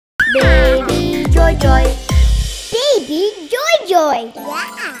Baby Joy Joy. Baby Joy Joy.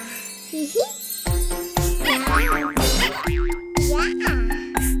 Yeah.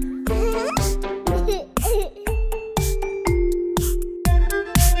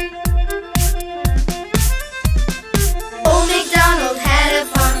 Old MacDonald had a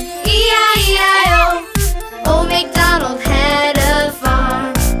farm, E-I-E-I-O. Old MacDonald had a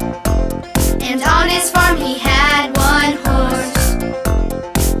farm, and on his farm he had one horse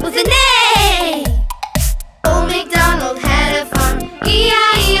with a neigh. Old MacDonald had a farm,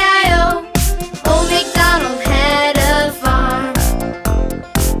 E-I-E-I-O. Old MacDonald had a farm,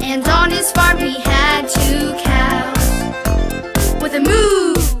 and on his farm he had 2 cows with a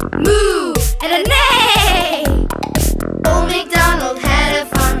moo, moo, and a neigh. Old MacDonald had a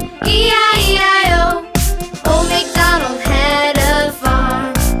farm, E-I-E-I-O. Old MacDonald had a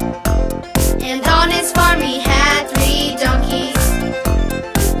farm, and on his farm he had 3 donkeys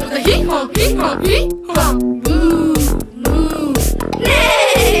with a hee-haw, hee-haw, hee-haw, moo, moo,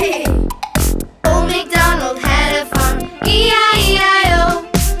 neigh. Old MacDonald had a farm, E-I-E-I-O.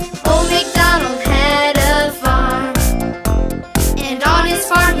 Old MacDonald had a farm, and on his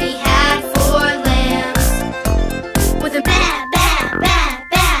farm he had 4 lambs with a ba, ba, ba,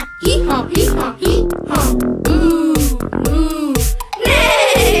 ba, hee-haw, hee-haw, hee-haw, moo, moo,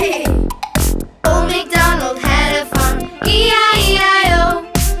 neigh. Old MacDonald had a farm, E-I-E-I-O.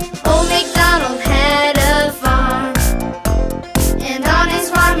 Old MacDonald had a farm, and on his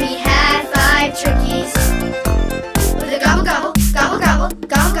farm he had 5 turkeys with a gobble, gobble, gobble, gobble,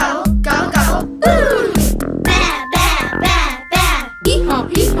 gobble, gobble, gobble, gobble, boo! Ba, ba, ba, ba, hee-haw,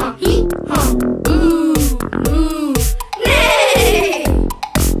 hee-haw, hee-haw, moo, moo, neigh.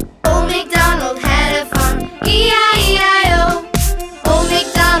 Old MacDonald had a farm, E-I-E-I-O. Old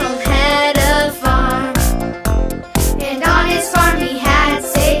MacDonald had a farm, and on his farm he had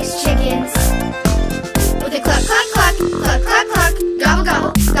 6 chickens with a cluck, cluck, cluck, cluck, cluck, cluck, gobble,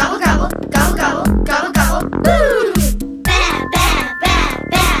 gobble, gobble, gobble, gobble, gobble, gobble, gobble, boo! Ba, ba, ba,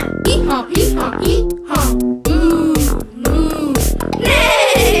 ba, hee-haw, hee-haw, hee-haw, moo, moo,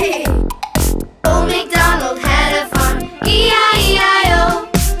 neigh. Old MacDonald had a farm, E-I-E-I-O.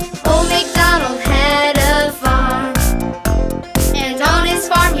 Old MacDonald had a farm, and on his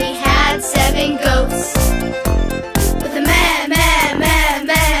farm he had 7 goats with a ma, ma, ma,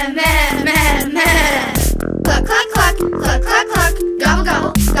 ma, ma, ma, ma. Cluck, cluck, cluck, cluck, cluck, cluck, gobble,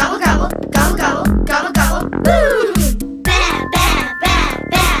 gobble, gobble, gobble, gobble, gobble, gobble, gobble, boo! Ba, ba, ba,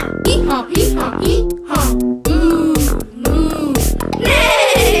 ba, hee-haw, hee-haw, hee-haw, moo, moo,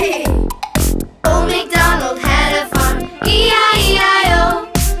 neigh. Old MacDonald had a farm, E-I-E-I-O.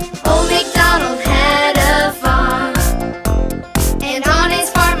 Old MacDonald had a farm, and on his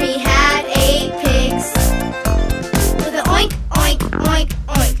farm he had 8 pigs with a oink, oink, oink,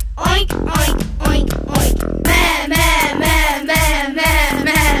 oink, oink, oink, oink, oink, ma, ma, ma, ma, ma,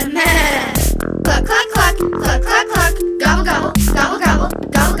 ma, ma. Cluck, cluck, cluck, cluck, cluck, cluck, gobble, gobble, gobble, gobble,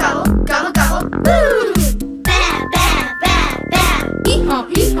 gobble, gobble, gobble, gobble, boo! Ba, ba, ba, ba, hee-haw,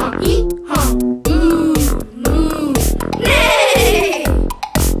 hee-haw, hee-haw, moo, moo, neigh.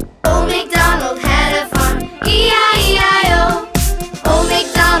 Old MacDonald had a farm, E-I-E-I-O. Old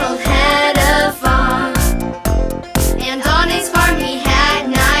MacDonald had a farm, and on his farm he had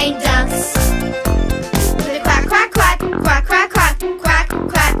 9 ducks with a quack, quack, quack, quack, quack, quack, quack,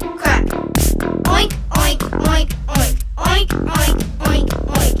 quack, quack. Oink, oink, oink, oink, oink, oink, oink,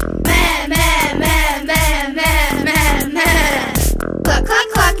 oink. Ma, ma, ma, ma, ma, ma, ma. Cluck, cluck,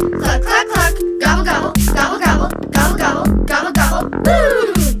 cluck, cluck, cluck, cluck, gobble, gobble, gobble, gobble, gobble, gobble, gobble, gobble,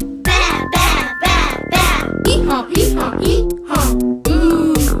 boo! Ba, ba, ba, ba, hee-haw, hee-haw, hee-haw,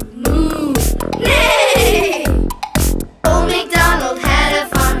 moo, moo, neigh. Old MacDonald had a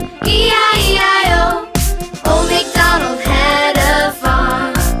farm, E-I-E-I-O. Old MacDonald had a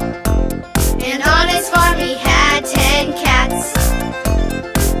farm, and on his farm he had 10 cats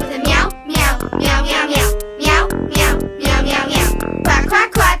with a meow, meow, meow, meow, meow, meow, meow, meow, meow, meow. Quack, quack,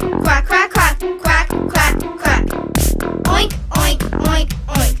 quack, quack, quack, quack, quack, quack, quack. Oink, oink, oink,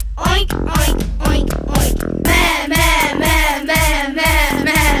 oink, oink, oink, oink, oink. Ma, ma, ma, ma, ma,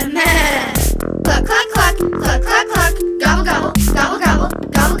 ma, ma. Cluck, cluck, cluck, cluck, cluck, cluck, gobble, gobble, gobble, gobble,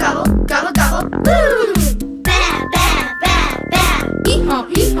 gobble, gobble, gobble, gobble, boo! Ba, ba, ba, ba, hee-haw,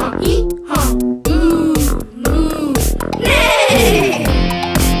 hee-haw, hee-haw, moo, moo, neigh.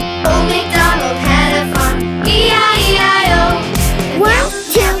 Old MacDonald had a farm, E-I-E-I-O. 1,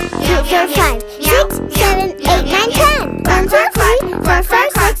 2, 3, 4, 5, 6, 7, 8, 9, 10. 1, 2, 3, 4, 5,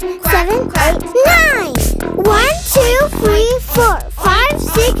 6, 7, 8, 9. 1, 2, 3, 4, 5,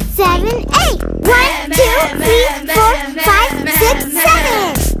 6, 7, 8. 1, 2, 3, 4, 5, 6,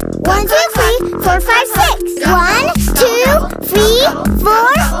 7. 1, 4, 5, 6. 1, 2, 3, 4,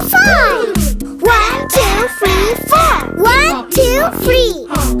 5. 1, 2, 3, 4. 1, 2, 3.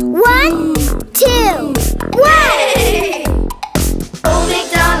 1, 2. Way! Old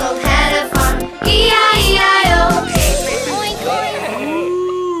MacDonald had a farm, E-I-E-I-O.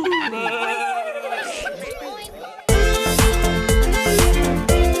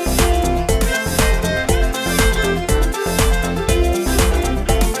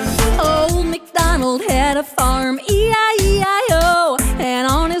 Old MacDonald had a farm, E-I-E-I-O. And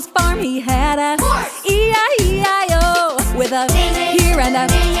on his farm he had a horse, E-I-E-I-O. With a here and a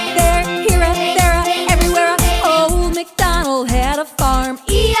there, here and there, everywhere. Old MacDonald had a farm,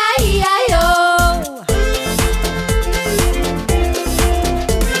 E-I-E-I-O.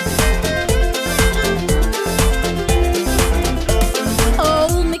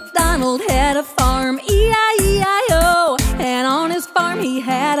 Old MacDonald had a farm, E-I-E-I-O. And on his farm he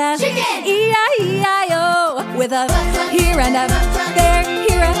had a chicken, E-I-E-I-O. With a here and a there,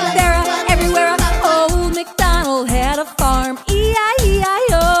 here and there, everywhere. Old MacDonald had a farm,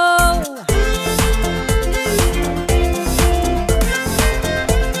 E-I-E-I-O.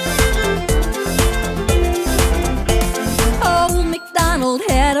 Old MacDonald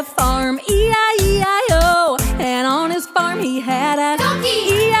had a farm, E-I-E-I-O. And on his farm he had a donkey,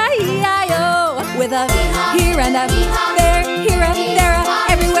 E-I-E-I-O. With a here and a there, here and there,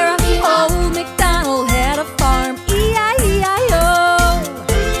 everywhere. Old MacDonald had a farm, E-I-E-I-O.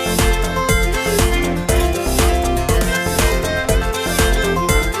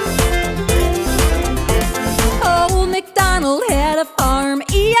 Old MacDonald had a farm,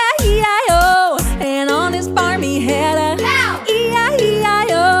 E-I-E-I-O. And on his farm he had a cow,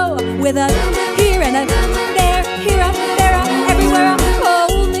 E-I-E-I-O. With a here and a there, here and there, everywhere.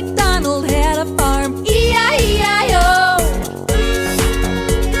 Old MacDonald had a farm, E-I-E-I-O.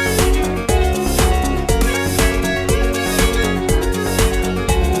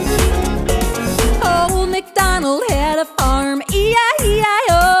 Old MacDonald had a farm,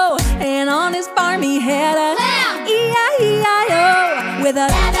 E-I-E-I-O. And on his farm he had a lamb, E-I-E-I-O. With a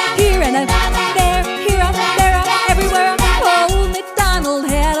here and a there, here and there, everywhere. Old MacDonald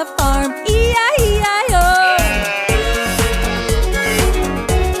had a farm, E-I-E-I-O.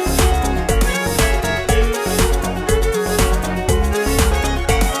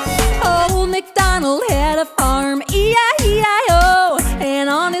 Old MacDonald had a farm, E-I-E-I-O. And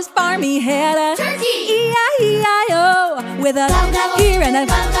on his farm he had a turkey, E-I-E-I-O. With a here and a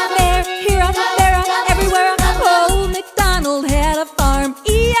there, here and there, everywhere. Old MacDonald had a farm,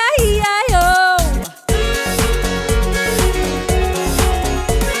 E-I-E-I-O.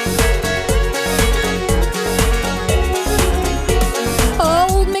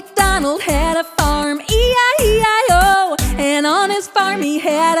 Old MacDonald had a farm, E-I-E-I-O. And on his farm he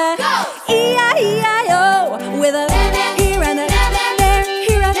had a E-I-E-I-O. With a here and a there,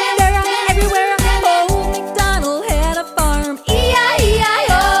 here and there, everywhere. Old MacDonald had a farm,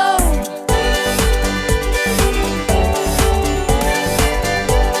 E-I-E-I-O.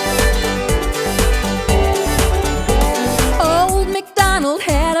 Old MacDonald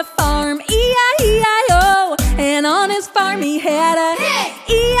had a farm, E-I-E-I-O. And on his farm he had a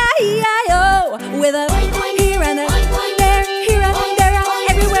E-I-E-I-O. With a here and a there, here and there,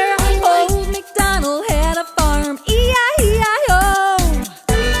 everywhere.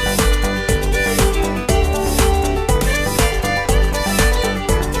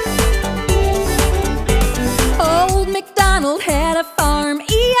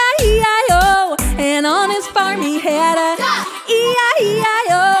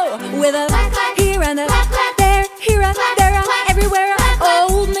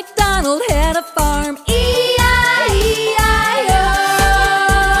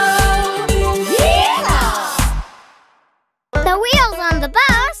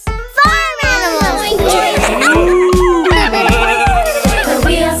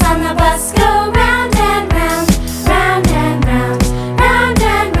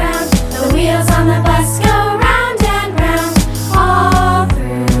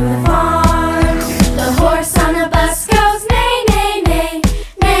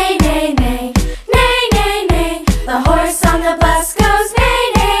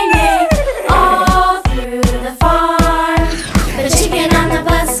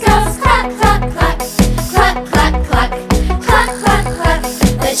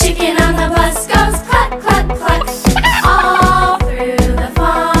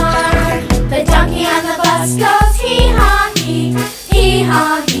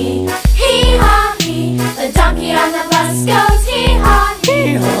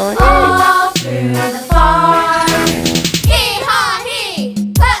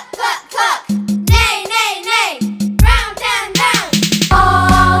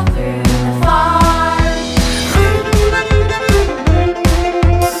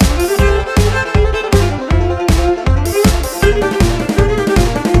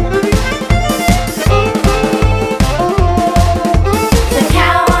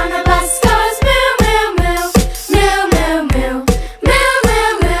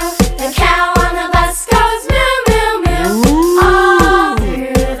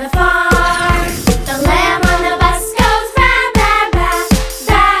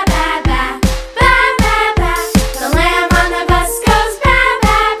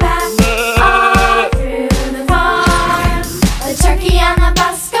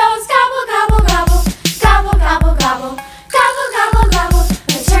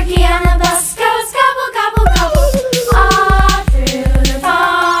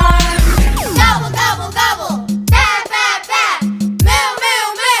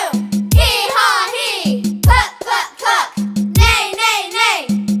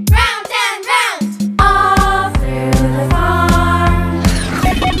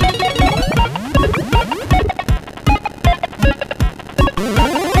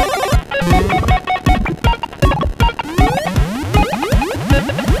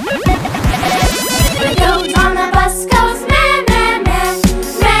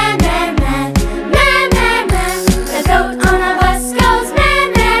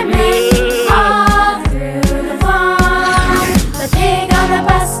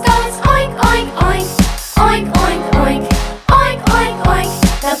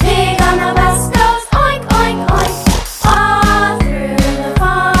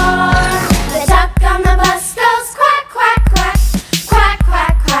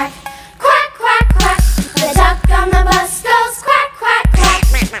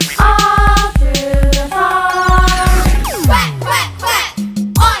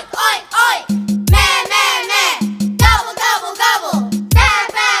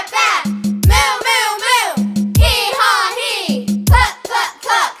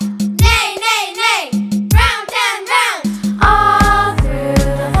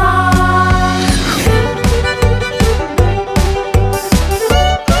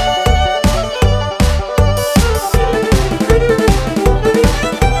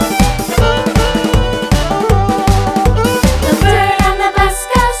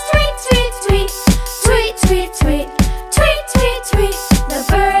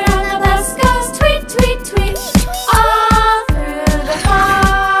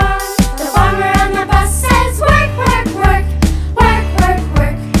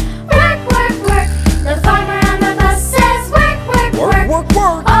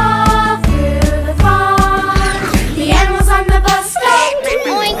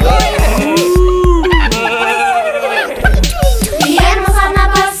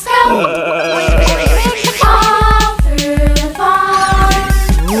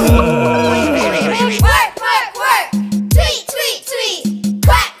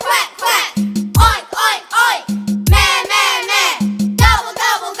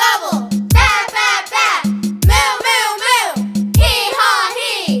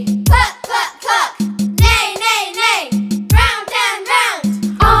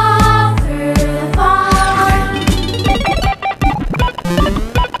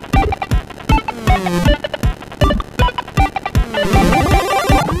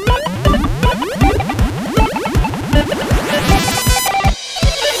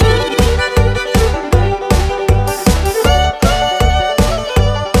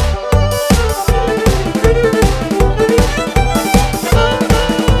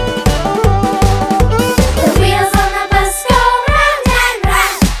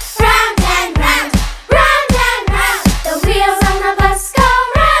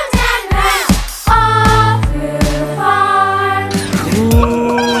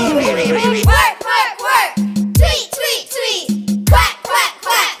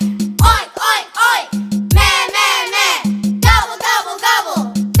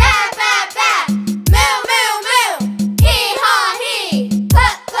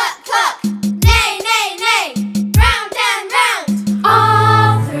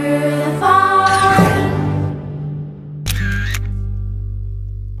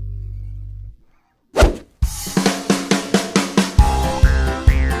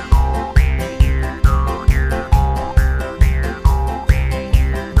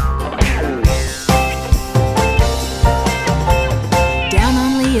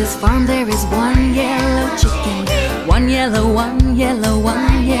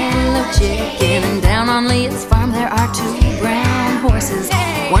 chicken. And down on Leah's farm there are 2 brown horses.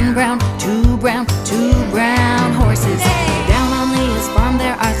 1 brown, 2 brown, 2 brown horses. Down on Leah's farm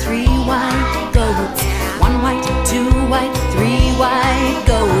there are 3 white goats. 1 white, 2 white, 3 white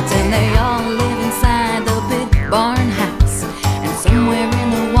goats. And they all live inside the big barn house. And somewhere in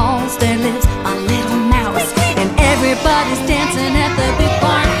the walls there lives a little mouse. And everybody's dancing at the big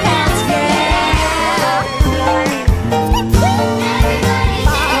barn house, yeah.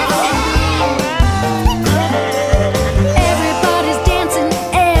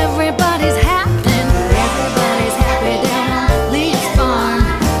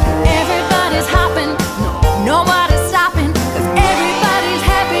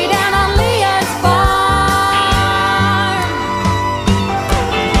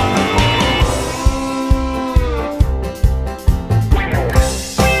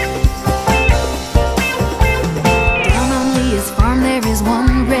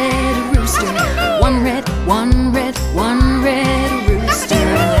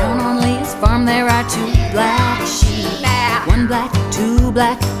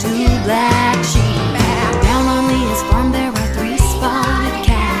 Black, 2 black sheep. Down on Leah's farm there are 3 spotted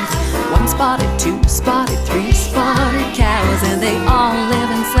cows. 1 spotted, 2 spotted, 3 spotted cows. And they all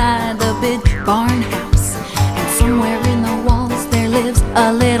live inside the big barn house. And somewhere in the walls there lives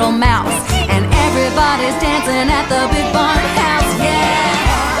a little mouse. And everybody's dancing at the big barn house, yeah.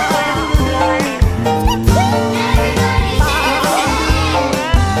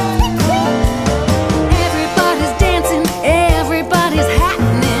 Everybody's dancing, everybody's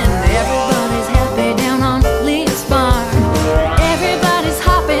happening. Everybody's happy down on Leah's farm. Everybody's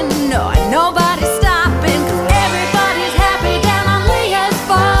hopping, no, nobody's stopping, 'cause everybody's happy down on Leah's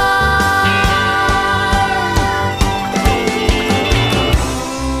farm.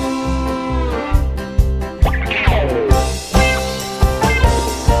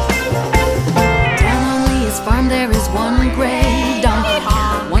 Down on Leah's farm there is one gray donkey.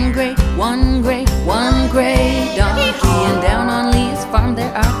 One gray, one gray, one gray donkey. And down on Leah's farm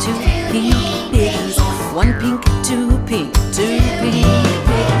there are two pink piggies. One pink, two pink, two pink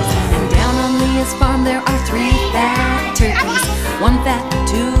piggies. And down on Leah's farm there are three fat turkeys. One fat,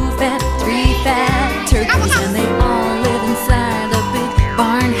 two fat, three fat turkeys. And they all live inside a big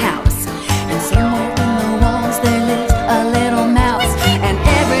barn house. And somewhere in the walls there lives a little mouse. And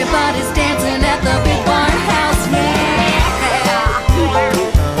everybody's dancing at the big barn house, yeah.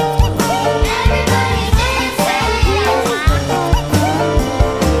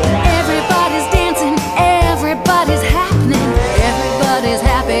 Everybody's dancing, everybody's happening. Everybody's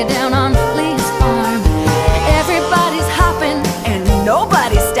happy down on Leah's farm. Everybody's hopping and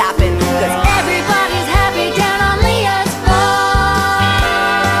nobody's stopping, 'cause everybody's happy down on Leah's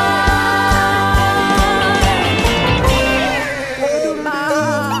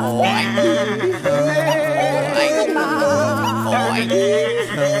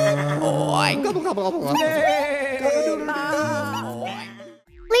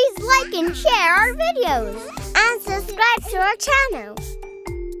Please like and share our videos and subscribe to our channel.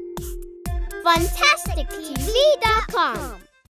 FuntasticTV.com